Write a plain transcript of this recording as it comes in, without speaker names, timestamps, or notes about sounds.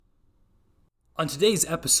On today's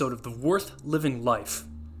episode of The Worth Living Life,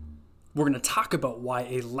 we're going to talk about why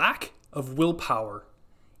a lack of willpower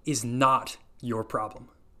is not your problem.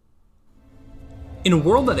 In a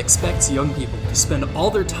world that expects young people to spend all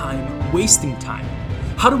their time wasting time,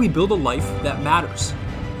 how do we build a life that matters?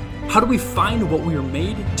 How do we find what we are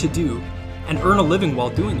made to do and earn a living while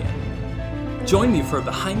doing it? Join me for a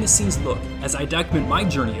behind-the-scenes look as I document my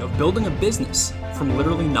journey of building a business from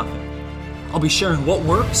literally nothing. I'll be sharing what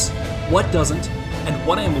works, what doesn't, and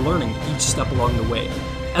what I am learning each step along the way,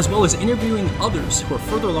 as well as interviewing others who are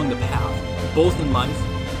further along the path, both in life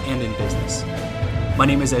and in business. My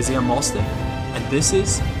name is Isaiah Malstead, and this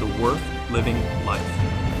is The Worth Living Life.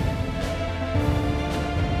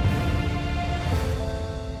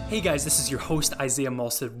 Hey guys, this is your host Isaiah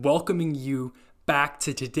Malstead, welcoming you back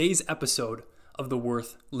to today's episode of The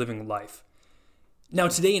Worth Living Life. Now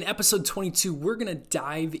today in episode 22, we're going to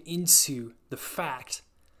dive into the fact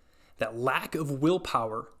that lack of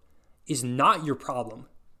willpower is not your problem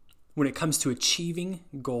when it comes to achieving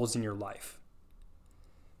goals in your life.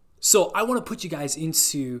 So I want to put you guys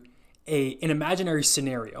into an imaginary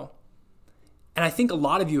scenario. And I think a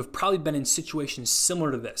lot of you have probably been in situations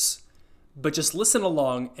similar to this, but just listen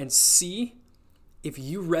along and see if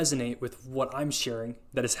you resonate with what I'm sharing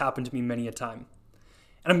that has happened to me many a time.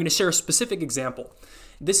 And I'm going to share a specific example.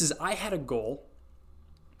 I had a goal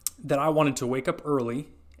that I wanted to wake up early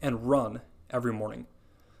and run every morning.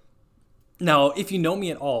 Now, if you know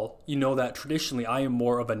me at all, you know that traditionally I am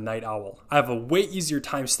more of a night owl. I have a way easier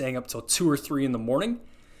time staying up till 2 or 3 in the morning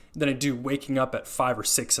than I do waking up at 5 or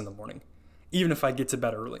 6 in the morning, even if I get to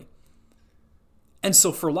bed early. And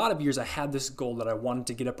so for a lot of years, I had this goal that I wanted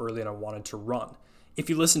to get up early and I wanted to run. If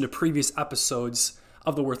you listen to previous episodes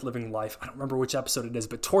of The Worth Living Life, I don't remember which episode it is,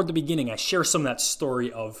 but toward the beginning, I share some of that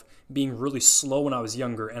story of being really slow when I was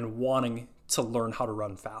younger and wanting to learn how to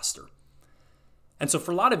run faster. And so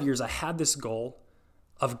for a lot of years, I had this goal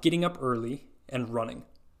of getting up early and running.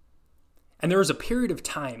 And there was a period of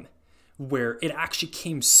time where it actually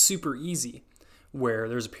came super easy, where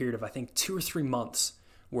there was a period of, I think, 2 or 3 months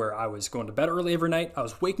where I was going to bed early every night. I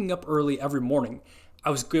was waking up early every morning. I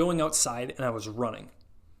was going outside and I was running.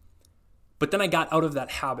 But then I got out of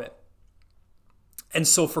that habit. And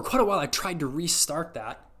so for quite a while, I tried to restart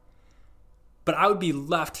that. But I would be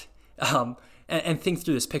left and think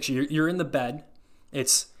through this picture. You're in the bed.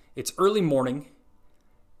 It's early morning.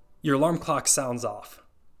 Your alarm clock sounds off.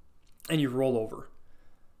 And you roll over.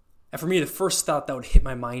 And for me, the first thought that would hit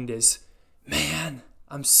my mind is, man,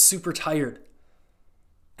 I'm super tired.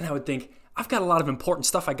 And I would think, I've got a lot of important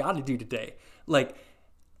stuff I got to do today. Like,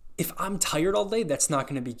 if I'm tired all day, that's not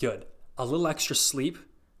going to be good. A little extra sleep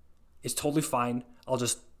is totally fine. I'll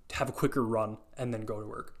just have a quicker run and then go to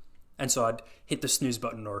work. And so I'd hit the snooze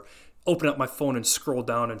button or open up my phone and scroll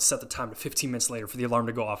down and set the time to 15 minutes later for the alarm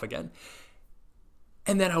to go off again.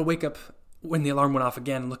 And then I'll wake up when the alarm went off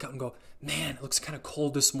again and look up and go, man, it looks kind of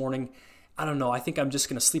cold this morning. I don't know. I think I'm just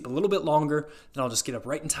going to sleep a little bit longer. Then I'll just get up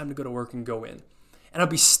right in time to go to work and go in. And I'll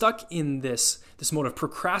be stuck in this mode of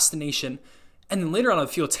procrastination. And then later on, I'll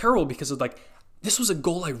feel terrible because of this was a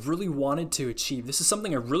goal I really wanted to achieve. This is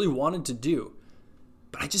something I really wanted to do.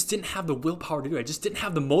 But I just didn't have the willpower to do it. I just didn't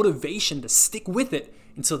have the motivation to stick with it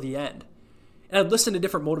until the end. And I'd listen to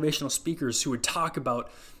different motivational speakers who would talk about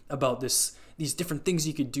these different things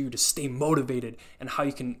you could do to stay motivated and how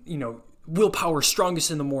you can, willpower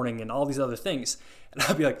strongest in the morning and all these other things. And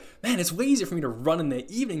I'd be like, man, it's way easier for me to run in the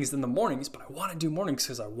evenings than the mornings, but I want to do mornings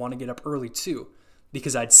because I want to get up early too,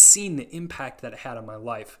 because I'd seen the impact that it had on my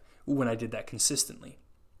life when I did that consistently.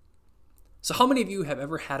 So how many of you have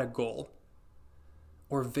ever had a goal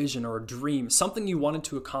or a vision or a dream, something you wanted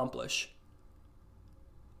to accomplish,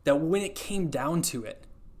 that when it came down to it,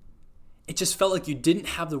 it just felt like you didn't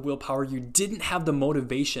have the willpower, you didn't have the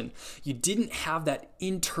motivation, you didn't have that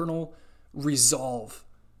internal resolve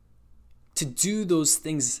to do those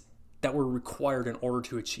things that were required in order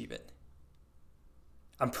to achieve it?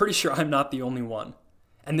 I'm pretty sure I'm not the only one.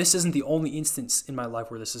 And this isn't the only instance in my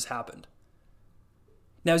life where this has happened.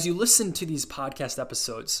 Now, as you listen to these podcast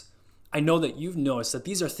episodes, I know that you've noticed that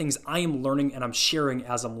these are things I am learning and I'm sharing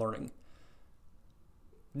as I'm learning.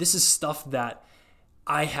 This is stuff that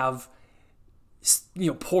I have,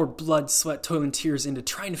 poured blood, sweat, toil, and tears into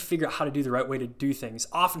trying to figure out how to do the right way to do things,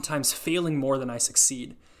 oftentimes failing more than I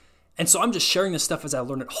succeed. And so I'm just sharing this stuff as I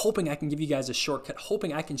learn it, hoping I can give you guys a shortcut,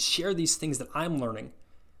 hoping I can share these things that I'm learning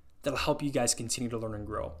that'll help you guys continue to learn and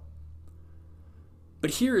grow.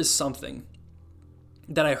 But here is something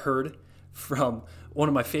that I heard from one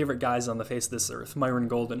of my favorite guys on the face of this earth, Myron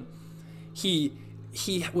Golden. He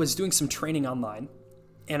was doing some training online,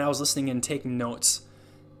 and I was listening and taking notes.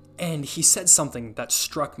 And he said something that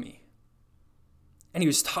struck me. And he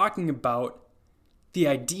was talking about the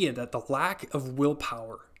idea that the lack of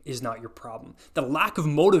willpower is not your problem. The lack of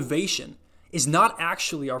motivation is not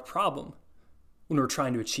actually our problem when we're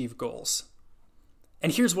trying to achieve goals.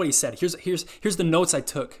 And here's what he said. Here's the notes I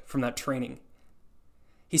took from that training.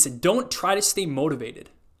 He said, don't try to stay motivated.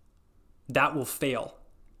 That will fail.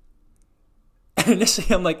 And initially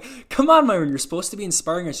I'm like, come on, Myron, you're supposed to be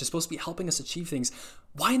inspiring us. You're supposed to be helping us achieve things.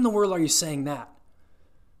 Why in the world are you saying that?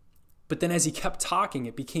 But then as he kept talking,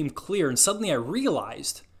 it became clear. And suddenly I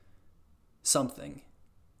realized something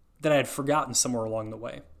that I had forgotten somewhere along the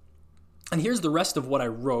way. And here's the rest of what I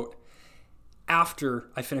wrote after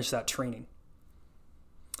I finished that training.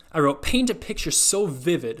 I wrote, paint a picture so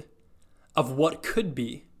vivid of what could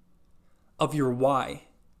be, of your why,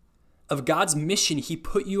 of God's mission he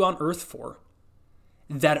put you on earth for,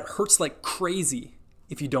 that it hurts like crazy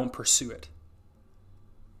if you don't pursue it.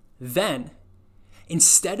 Then,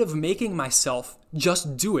 instead of making myself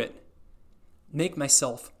just do it, make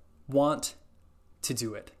myself want to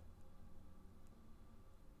do it.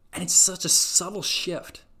 And it's such a subtle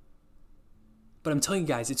shift. But I'm telling you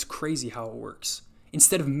guys, it's crazy how it works.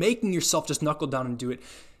 Instead of making yourself just knuckle down and do it,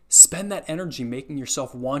 spend that energy making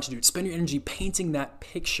yourself want to do it. Spend your energy painting that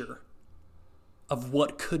picture of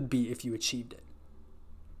what could be if you achieved it.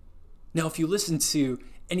 Now, if you listen to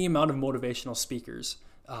any amount of motivational speakers,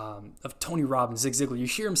 of Tony Robbins, Zig Ziglar, you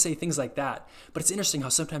hear him say things like that. But it's interesting how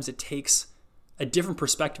sometimes it takes a different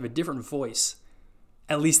perspective, a different voice,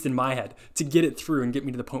 at least in my head, to get it through and get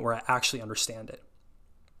me to the point where I actually understand it.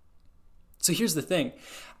 So here's the thing.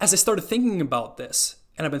 As I started thinking about this,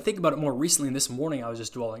 and I've been thinking about it more recently, and this morning I was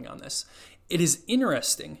just dwelling on this, it is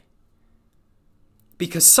interesting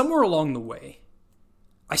because somewhere along the way,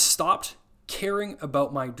 I stopped caring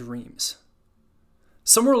about my dreams.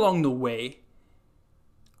 Somewhere along the way,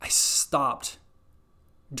 I stopped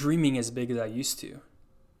dreaming as big as I used to.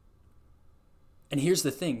 And here's the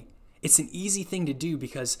thing. It's an easy thing to do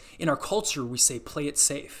because in our culture, we say, play it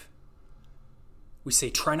safe. We say,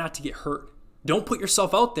 try not to get hurt. Don't put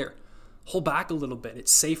yourself out there. Hold back a little bit.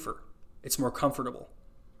 It's safer. It's more comfortable.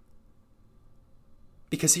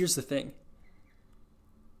 Because here's the thing.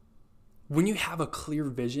 When you have a clear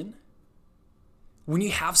vision, when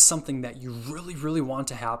you have something that you really, really want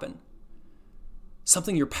to happen,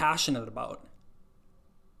 something you're passionate about,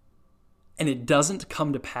 and it doesn't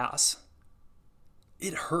come to pass,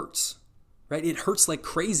 it hurts, right? It hurts like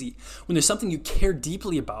crazy when there's something you care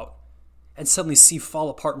deeply about and suddenly see fall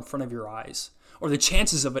apart in front of your eyes, or the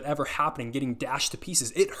chances of it ever happening getting dashed to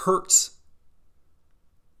pieces. It hurts.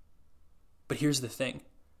 But here's the thing.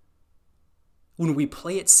 When we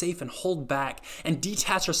play it safe and hold back and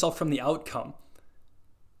detach ourselves from the outcome,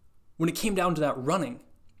 when it came down to that running,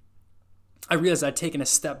 I realized I'd taken a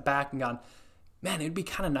step back and gone, man, it'd be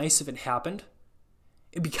kind of nice if it happened.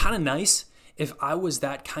 It'd be kind of nice if I was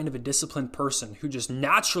that kind of a disciplined person who just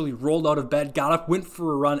naturally rolled out of bed, got up, went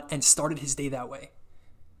for a run, and started his day that way.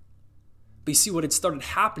 But you see, what had started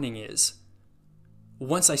happening is,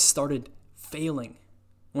 once I started failing,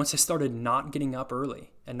 once I started not getting up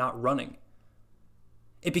early and not running,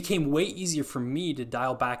 it became way easier for me to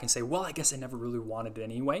dial back and say, well, I guess I never really wanted it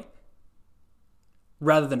anyway,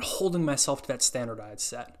 rather than holding myself to that standard I had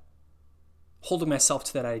set, holding myself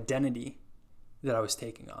to that identity that I was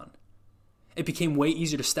taking on. It became way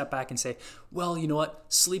easier to step back and say, well, you know what?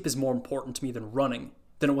 Sleep is more important to me than running,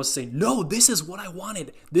 than it was to say, no, this is what I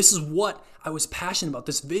wanted. This is what I was passionate about,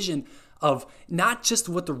 this vision of not just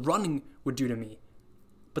what the running would do to me,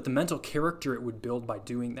 but the mental character it would build by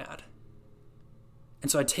doing that.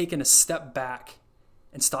 And so I'd taken a step back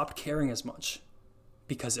and stopped caring as much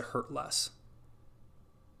because it hurt less.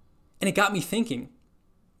 And it got me thinking.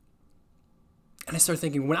 And I started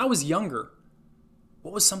thinking, when I was younger,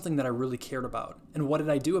 what was something that I really cared about? And what did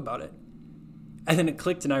I do about it? And then it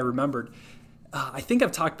clicked and I remembered. I think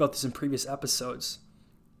I've talked about this in previous episodes.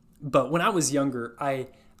 But when I was younger, I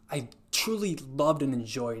truly loved and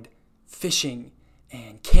enjoyed fishing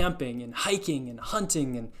and camping and hiking and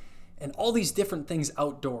hunting and all these different things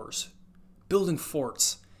outdoors, building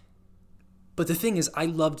forts. But the thing is, I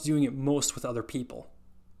loved doing it most with other people,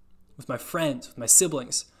 with my friends, with my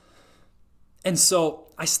siblings. And so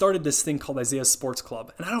I started this thing called Isaiah Sports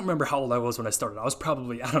Club. And I don't remember how old I was when I started. I was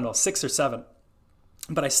probably, 6 or 7.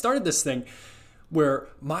 But I started this thing where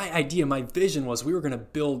my idea, my vision was we were going to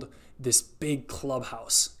build this big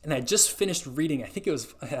clubhouse. And I just finished reading, I think it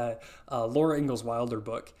was Laura Ingalls Wilder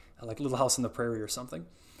book, like Little House on the Prairie or something.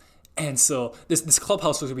 And so this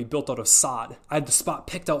clubhouse was going to be built out of sod. I had the spot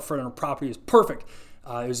picked out for it on a property. It was perfect.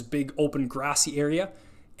 It was a big open grassy area.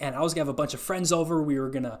 And I was going to have a bunch of friends over. We were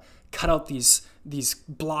going to cut out these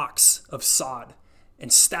blocks of sod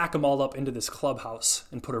and stack them all up into this clubhouse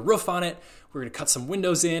and put a roof on it. We were going to cut some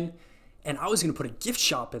windows in. And I was going to put a gift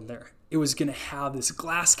shop in there. It was going to have this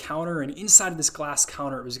glass counter, and inside of this glass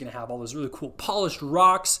counter, it was going to have all those really cool polished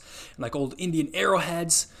rocks and like old Indian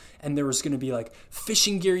arrowheads. And there was going to be like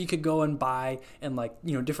fishing gear you could go and buy, and like,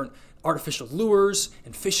 different artificial lures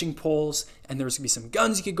and fishing poles. And there was going to be some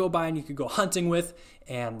guns you could go buy and you could go hunting with,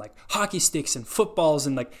 and like hockey sticks and footballs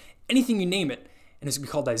and like anything you name it. And it's going to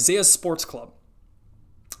be called Isaiah's Sports Club.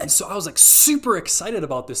 And so I was like super excited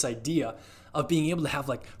about this idea of being able to have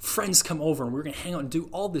like friends come over, and we were going to hang out and do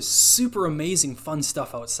all this super amazing fun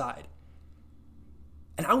stuff outside.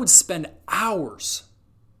 And I would spend hours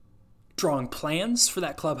drawing plans for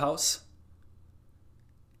that clubhouse.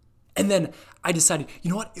 And then I decided, you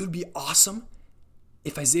know what? It would be awesome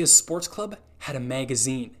if Isaiah's Sports Club had a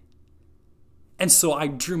magazine. And so I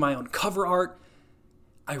drew my own cover art.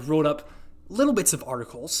 I wrote up little bits of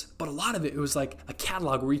articles, but a lot of it was like a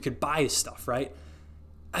catalog where you could buy stuff, right?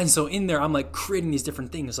 And so in there, I'm like creating these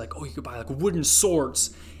different things, like, you could buy like wooden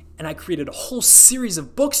swords. And I created a whole series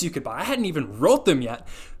of books you could buy. I hadn't even wrote them yet,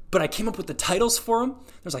 but I came up with the titles for them.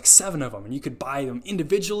 There's like 7 of them, and you could buy them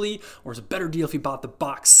individually, or it's a better deal if you bought the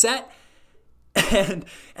box set. And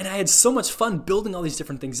I had so much fun building all these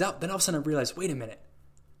different things out. Then all of a sudden I realized, wait a minute,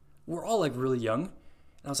 we're all like really young.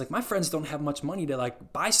 And I was like, my friends don't have much money to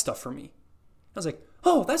like buy stuff for me. I was like,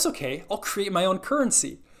 oh, that's okay. I'll create my own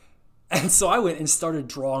currency. And so I went and started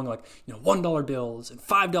drawing like, $1 bills and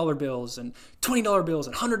 $5 bills and $20 bills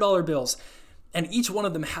and $100 bills. And each one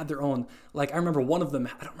of them had their own, like I remember one of them,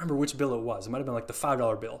 I don't remember which bill it was. It might have been like the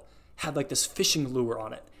 $5 bill, had like this fishing lure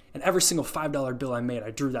on it. And every single $5 bill I made,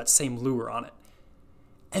 I drew that same lure on it.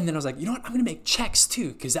 And then I was like, you know what? I'm going to make checks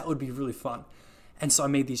too, because that would be really fun. And so I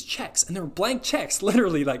made these checks, and they were blank checks.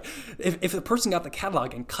 Literally, like if the person got the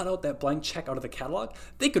catalog and cut out that blank check out of the catalog,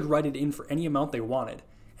 they could write it in for any amount they wanted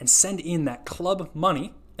and send in that club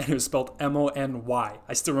money, and it was spelled MONY.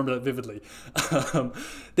 I still remember that vividly.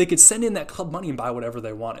 They could send in that club money and buy whatever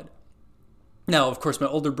they wanted. Now, of course, my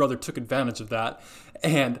older brother took advantage of that,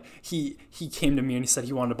 and he came to me and he said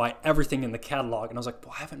he wanted to buy everything in the catalog. And I was like,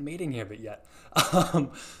 well, I haven't made any of it yet.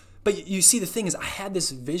 But you see, the thing is, I had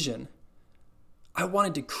this vision. I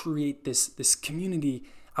wanted to create this community.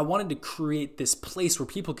 I wanted to create this place where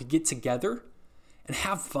people could get together and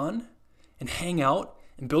have fun and hang out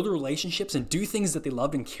and build relationships and do things that they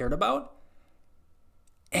loved and cared about.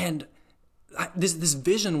 And this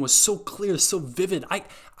vision was so clear, so vivid.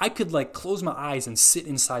 I could like close my eyes and sit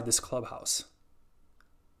inside this clubhouse.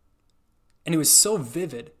 And it was so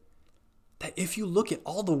vivid that if you look at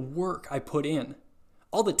all the work I put in,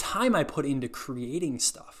 all the time I put into creating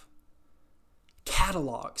stuff,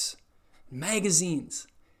 catalogs, magazines,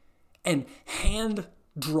 and hand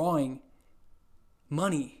drawing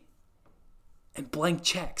money and blank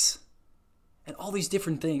checks and all these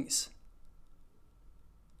different things,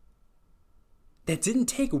 that didn't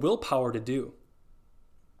take willpower to do.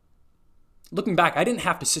 Looking back, I didn't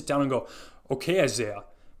have to sit down and go, okay, Isaiah,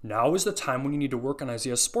 now is the time when you need to work on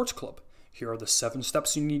Isaiah's Sports Club. Here are the 7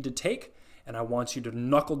 steps you need to take, and I want you to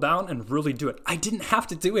knuckle down and really do it. I didn't have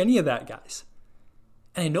to do any of that, guys.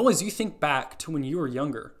 And I know as you think back to when you were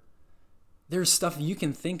younger, there's stuff you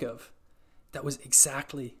can think of that was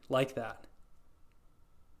exactly like that.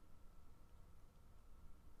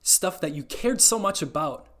 Stuff that you cared so much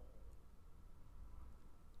about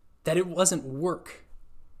that it wasn't work.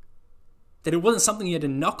 That it wasn't something you had to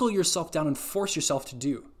knuckle yourself down and force yourself to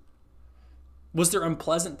do. Was there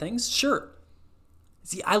unpleasant things? Sure.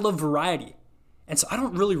 See, I love variety. And so I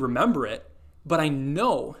don't really remember it, but I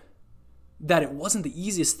know that it wasn't the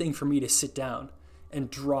easiest thing for me to sit down and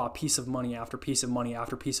draw piece of money after piece of money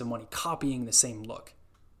after piece of money, copying the same look.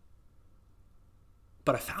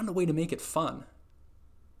 But I found a way to make it fun.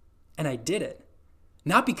 And I did it.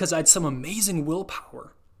 Not because I had some amazing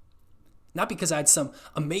willpower. Not because I had some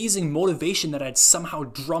amazing motivation that I'd somehow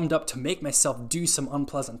drummed up to make myself do some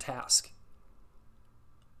unpleasant task.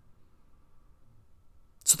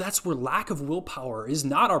 So that's where lack of willpower is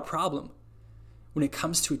not our problem when it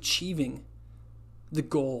comes to achieving the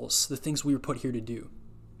goals, the things we were put here to do.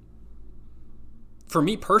 For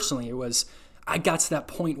me personally, I got to that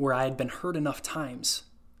point where I had been hurt enough times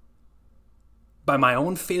by my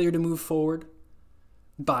own failure to move forward,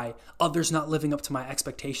 by others not living up to my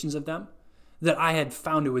expectations of them, that I had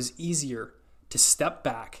found it was easier to step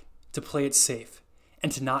back, to play it safe,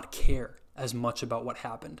 and to not care as much about what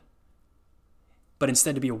happened, but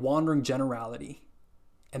instead to be a wandering generality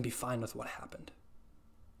and be fine with what happened.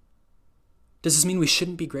 Does this mean we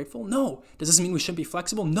shouldn't be grateful? No. Does this mean we shouldn't be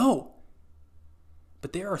flexible? No.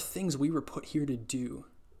 But there are things we were put here to do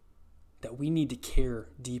that we need to care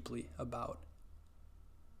deeply about.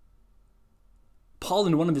 Paul,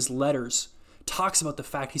 in one of his letters, talks about the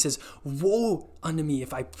fact, he says, "Woe unto me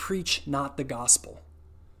if I preach not the gospel."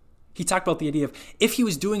 He talked about the idea of if he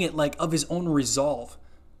was doing it like of his own resolve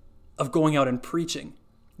of going out and preaching,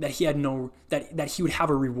 that he would have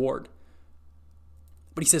a reward.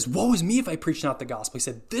 But he says, "Woe is me if I preach not the gospel." He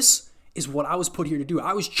said, "This is what I was put here to do.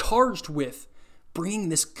 I was charged with bringing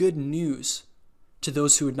this good news to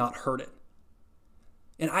those who had not heard it.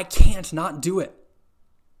 And I can't not do it.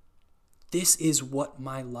 This is what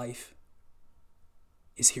my life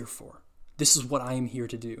is here for. This is what I am here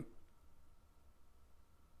to do."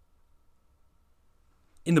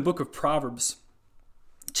 In the book of Proverbs,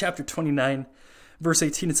 chapter 29, verse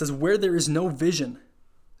 18, it says, "Where there is no vision,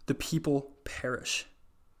 the people perish."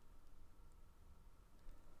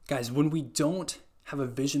 Guys, when we don't have a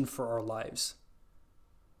vision for our lives,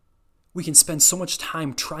 we can spend so much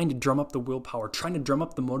time trying to drum up the willpower, trying to drum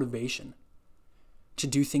up the motivation to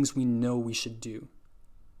do things we know we should do,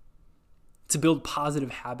 to build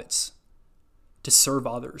positive habits, to serve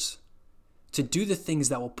others, to do the things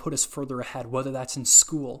that will put us further ahead, whether that's in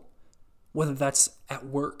school, whether that's at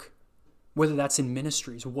work, whether that's in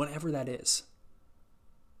ministries, whatever that is.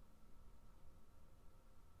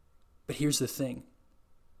 But here's the thing.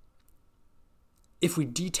 If we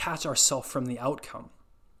detach ourselves from the outcome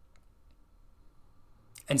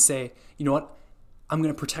and say, you know what, I'm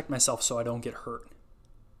going to protect myself so I don't get hurt,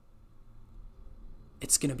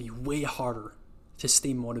 it's going to be way harder to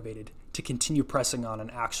stay motivated, to continue pressing on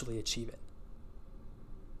and actually achieve it.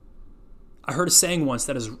 I heard a saying once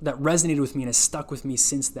that resonated with me and has stuck with me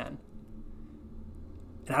since then.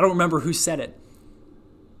 And I don't remember who said it,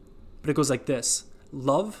 but it goes like this: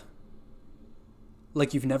 love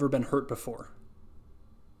like you've never been hurt before.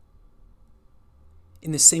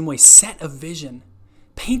 In the same way, set a vision.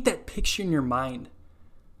 Paint that picture in your mind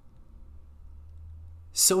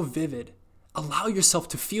so vivid. Allow yourself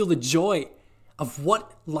to feel the joy of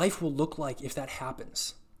what life will look like if that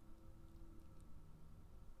happens.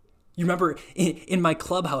 You remember in my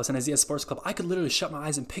clubhouse in Isaiah Sports Club, I could literally shut my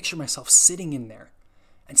eyes and picture myself sitting in there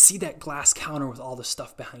and see that glass counter with all the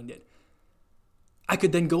stuff behind it. I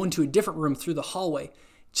could then go into a different room through the hallway.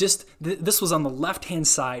 This was on the left-hand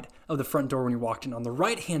side of the front door when you walked in. On the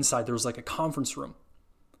right-hand side, there was like a conference room.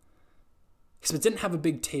 Because it didn't have a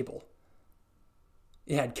big table.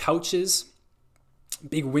 It had couches,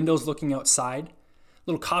 big windows looking outside,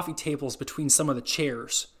 little coffee tables between some of the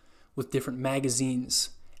chairs with different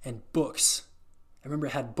magazines and books. I remember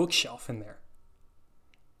it had a bookshelf in there.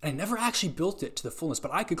 And I never actually built it to the fullness,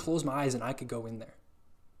 but I could close my eyes and I could go in there.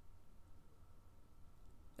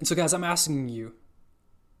 And so guys, I'm asking you,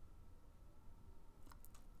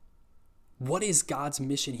 what is God's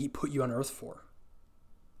mission He put you on earth for?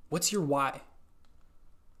 What's your why?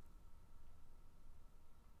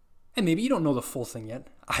 And maybe you don't know the full thing yet.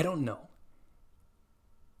 I don't know.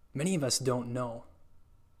 Many of us don't know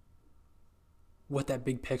what that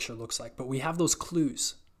big picture looks like, but we have those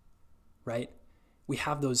clues, right? We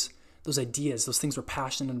have those ideas, those things we're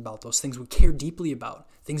passionate about, those things we care deeply about,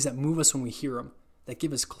 things that move us when we hear them, that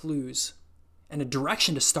give us clues and a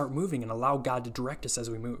direction to start moving and allow God to direct us as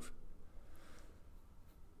we move.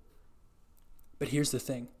 But here's the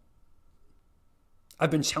thing.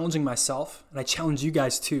 I've been challenging myself, and I challenge you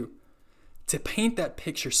guys too, to paint that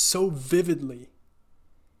picture so vividly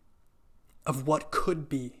of what could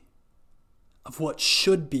be, of what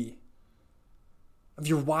should be, of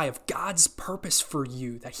your why, of God's purpose for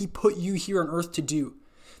you, that He put you here on earth to do,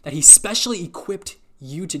 that He specially equipped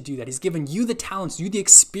you to do, that He's given you the talents, you the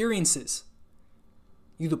experiences,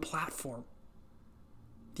 you the platform,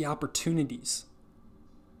 the opportunities,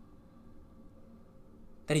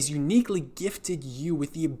 that He's uniquely gifted you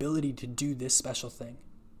with the ability to do this special thing.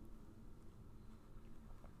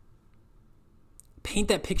 Paint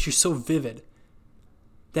that picture so vivid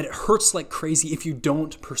that it hurts like crazy if you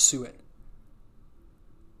don't pursue it.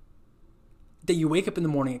 That you wake up in the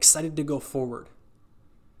morning excited to go forward.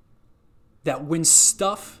 That when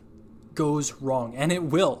stuff goes wrong, and it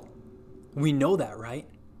will, we know that, right?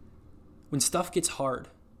 When stuff gets hard,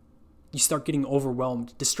 you start getting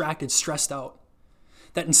overwhelmed, distracted, stressed out.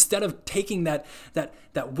 That instead of taking that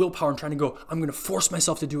willpower and trying to go, I'm going to force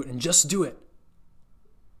myself to do it and just do it,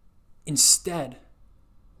 instead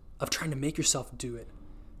of trying to make yourself do it,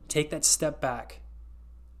 take that step back.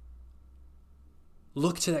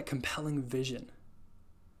 Look to that compelling vision.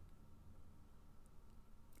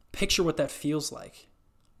 Picture what that feels like.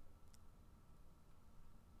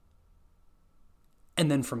 And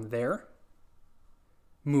then from there,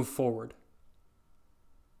 move forward.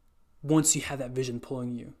 Once you have that vision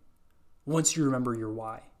pulling you, once you remember your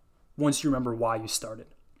why, once you remember why you started.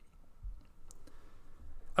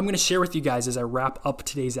 I'm going to share with you guys as I wrap up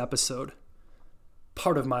today's episode,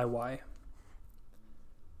 part of my why.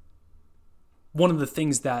 One of the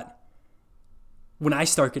things that when I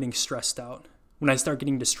start getting stressed out, when I start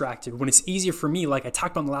getting distracted, when it's easier for me, like I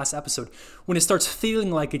talked about in the last episode, when it starts feeling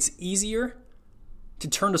like it's easier to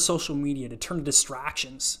turn to social media, to turn to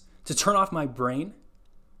distractions, to turn off my brain,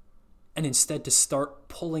 and instead to start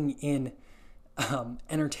pulling in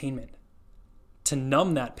entertainment, to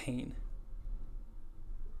numb that pain.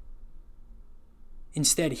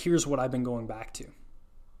 Instead, here's what I've been going back to.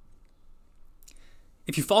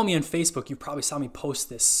 If you follow me on Facebook, you probably saw me post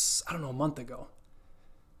this, a month ago.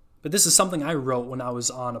 But this is something I wrote when I was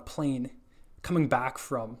on a plane coming back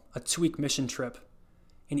from a 2-week mission trip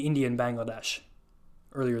in India and Bangladesh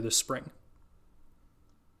earlier this spring.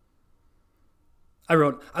 I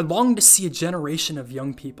wrote, I long to see a generation of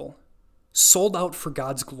young people sold out for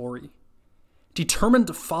God's glory, determined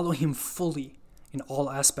to follow Him fully in all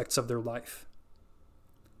aspects of their life.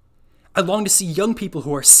 I long to see young people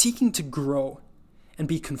who are seeking to grow and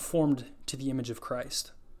be conformed to the image of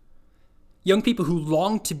Christ. Young people who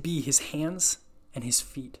long to be His hands and His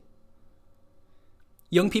feet.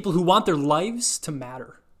 Young people who want their lives to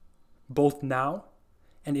matter, both now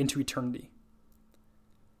and into eternity.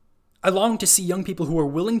 I long to see young people who are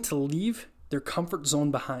willing to leave their comfort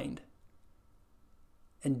zone behind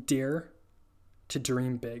and dare to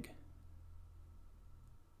dream big.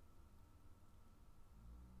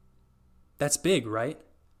 That's big, right?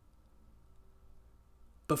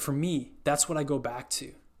 But for me, that's what I go back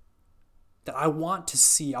to. That I want to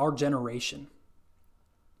see our generation,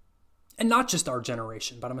 and not just our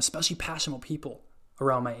generation, but I'm especially passionate about people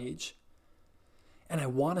around my age. And I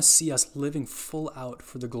want to see us living full out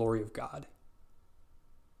for the glory of God.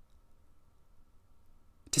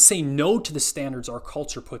 To say no to the standards our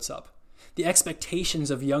culture puts up, the expectations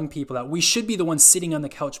of young people that we should be the ones sitting on the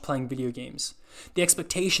couch playing video games, the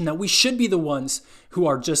expectation that we should be the ones who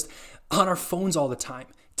are just on our phones all the time,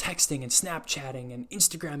 texting and Snapchatting and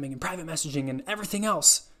Instagramming and private messaging and everything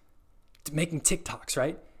else, making TikToks,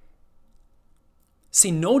 right?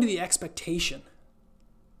 Say no to the expectation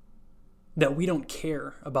that we don't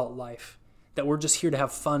care about life, that we're just here to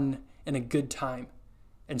have fun and a good time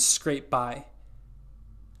and scrape by,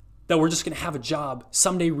 that we're just going to have a job,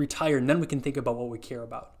 someday retire, and then we can think about what we care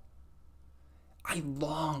about. I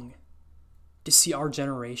long to see our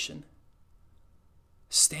generation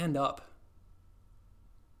stand up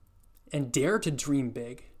and dare to dream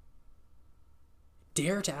big,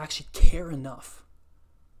 dare to actually care enough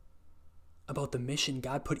about the mission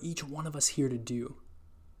God put each one of us here to do,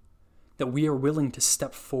 that we are willing to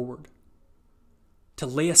step forward, to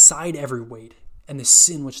lay aside every weight and the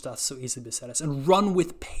sin which doth so easily beset us, and run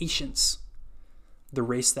with patience the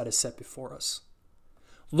race that is set before us.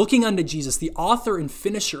 Looking unto Jesus, the author and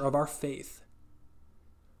finisher of our faith,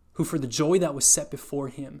 who for the joy that was set before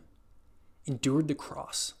Him endured the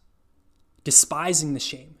cross, despising the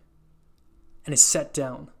shame, and is set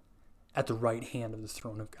down at the right hand of the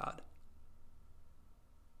throne of God.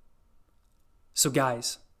 So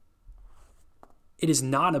guys, it is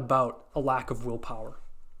not about a lack of willpower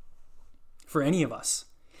for any of us.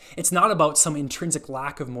 It's not about some intrinsic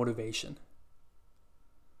lack of motivation.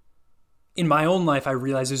 In my own life, I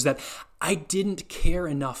realized is that I didn't care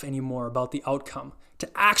enough anymore about the outcome to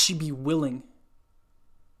actually be willing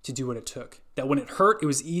to do what it took. That when it hurt, it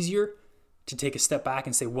was easier to take a step back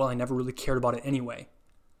and say, well, I never really cared about it anyway.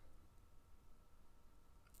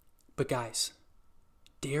 But guys,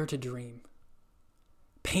 dare to dream.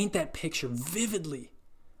 Paint that picture vividly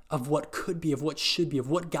of what could be, of what should be, of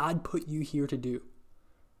what God put you here to do.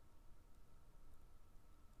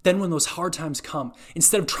 Then when those hard times come,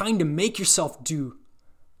 instead of trying to make yourself do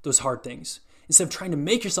those hard things, instead of trying to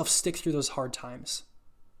make yourself stick through those hard times,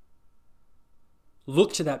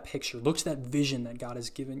 look to that picture, look to that vision that God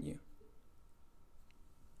has given you.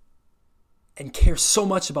 And care so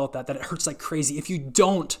much about that it hurts like crazy if you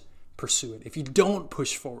don't pursue it, if you don't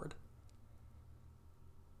push forward,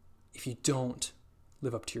 if you don't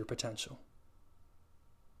live up to your potential.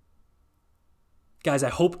 Guys, I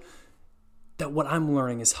hope that what I'm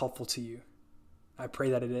learning is helpful to you. I pray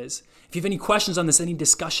that it is. If you have any questions on this, any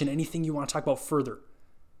discussion, anything you want to talk about further,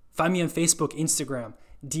 find me on Facebook, Instagram,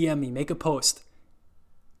 DM me, make a post.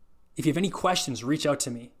 If you have any questions, reach out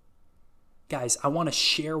to me. Guys, I want to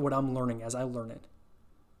share what I'm learning as I learn it.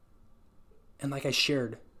 And like I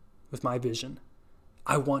shared with my vision,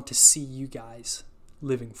 I want to see you guys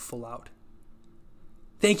living full out.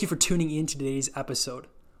 Thank you for tuning in to today's episode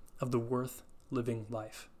of The Worth Living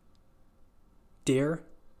Life. Dare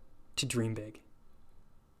to dream big.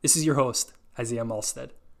 This is your host, Isaiah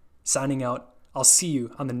Malstead, signing out. I'll see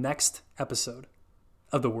you on the next episode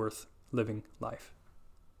of The Worth Living Life.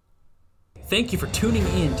 Thank you for tuning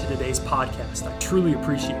in to today's podcast. I truly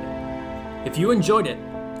appreciate it. If you enjoyed it,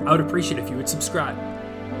 I would appreciate it if you would subscribe.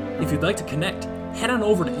 If you'd like to connect, head on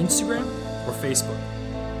over to Instagram or Facebook.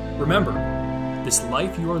 Remember, this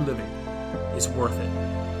life you are living is worth it.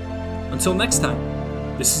 Until next time,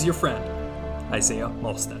 this is your friend, Isaiah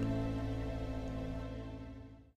Malstead.